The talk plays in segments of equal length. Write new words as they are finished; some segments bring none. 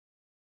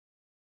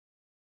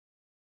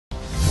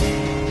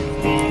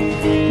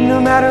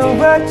matter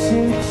what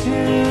you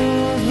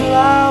choose, well,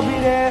 I'll be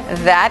there.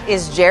 That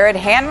is Jared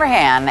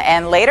Hanrahan,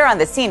 and later on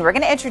the scene, we're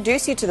going to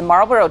introduce you to the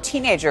Marlboro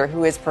teenager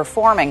who is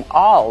performing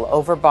all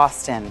over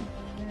Boston.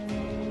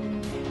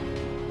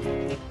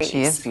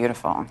 She is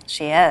beautiful.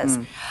 She is.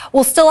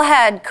 Well, still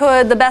ahead,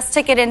 could the best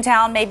ticket in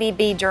town maybe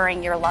be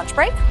during your lunch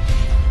break?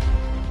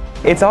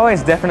 It's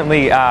always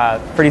definitely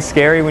pretty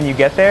scary when you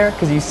get there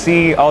because you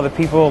see all the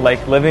people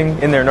like living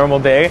in their normal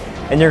day,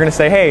 and you're gonna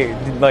say, "Hey,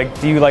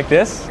 do you like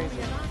this?"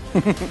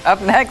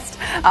 Up next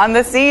on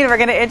the scene, we're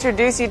going to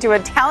introduce you to a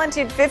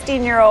talented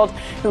 15-year-old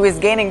who is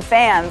gaining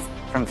fans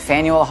from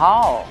Faneuil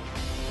Hall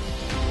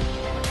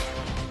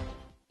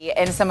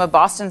in some of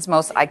Boston's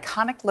most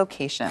iconic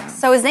locations.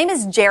 So his name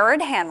is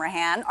Jared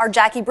Hanrahan. Our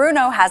Jackie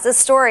Bruno has his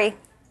story.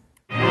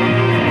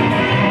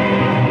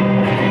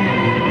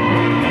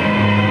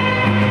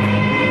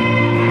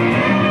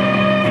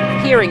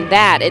 Hearing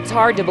that, it's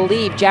hard to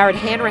believe Jared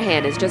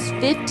Hanrahan is just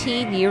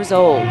 15 years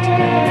old.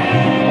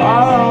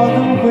 All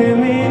the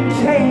women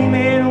came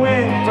and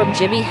went. From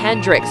Jimi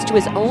Hendrix to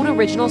his own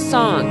original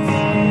songs.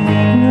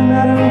 No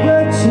matter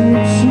what you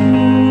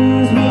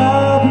choose, well,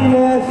 I'll be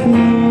there for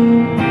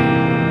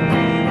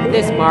you.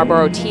 This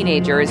Marlboro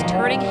teenager is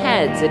turning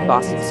heads in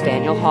Boston's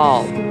Faneuil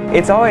Hall.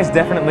 It's always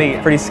definitely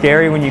pretty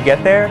scary when you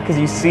get there because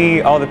you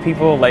see all the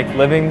people like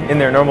living in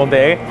their normal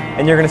day,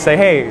 and you're gonna say,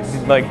 "Hey,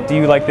 do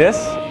you like this?"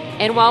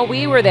 And while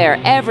we were there,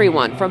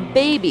 everyone from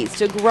babies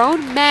to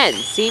grown men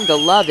seemed to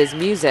love his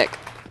music.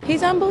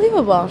 He's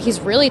unbelievable. He's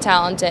really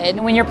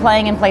talented. When you're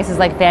playing in places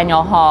like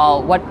Faneuil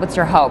Hall, what's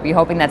your hope? You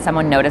hoping that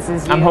someone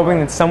notices you? I'm hoping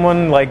that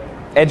someone like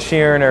Ed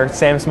Sheeran or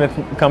Sam Smith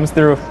comes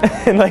through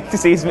and like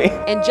sees me.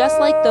 And just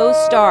like those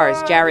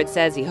stars, Jared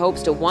says he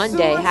hopes to one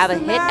day have a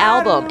hit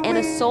album and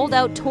a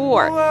sold-out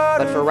tour.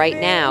 But for right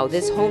now,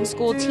 this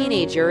homeschool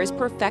teenager is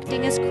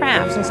perfecting his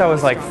craft. Since I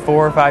was like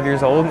 4 or 5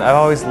 years old, I've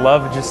always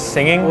loved just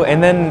singing.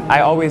 And then I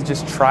always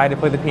just tried to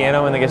play the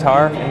piano and the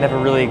guitar and never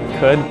really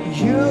could.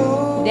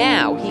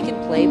 Now he can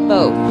play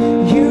both.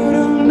 You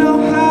don't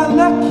know how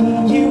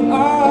lucky you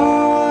are.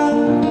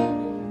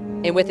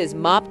 And with his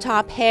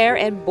mop-top hair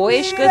and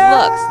boyish good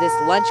looks, this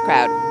lunch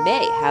crowd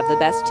may have the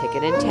best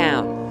ticket in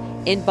town.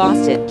 In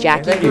Boston,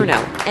 Jackie Bruno,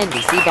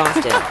 NBC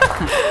Boston.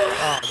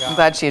 I'm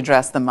glad she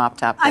addressed the mop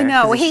top there. I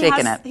know, He's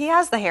shaking it. he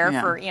has the hair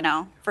for,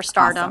 for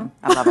stardom.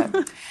 Awesome. I love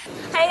it.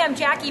 Hey, I'm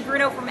Jackie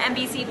Bruno from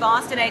NBC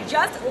Boston. I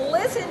just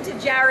listened to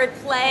Jared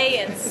play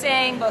and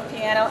sing both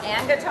piano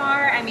and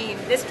guitar. I mean,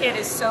 this kid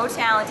is so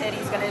talented.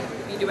 He's going to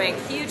be doing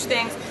huge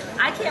things.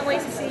 I can't wait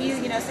to see you,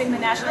 sing the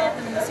national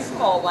anthem in the Super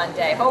Bowl one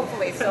day.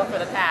 Hopefully, still for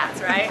the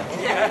Pats, right?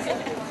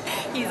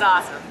 He's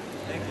awesome.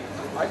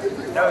 Thank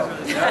you.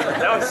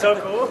 That was so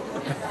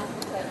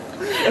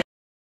cool.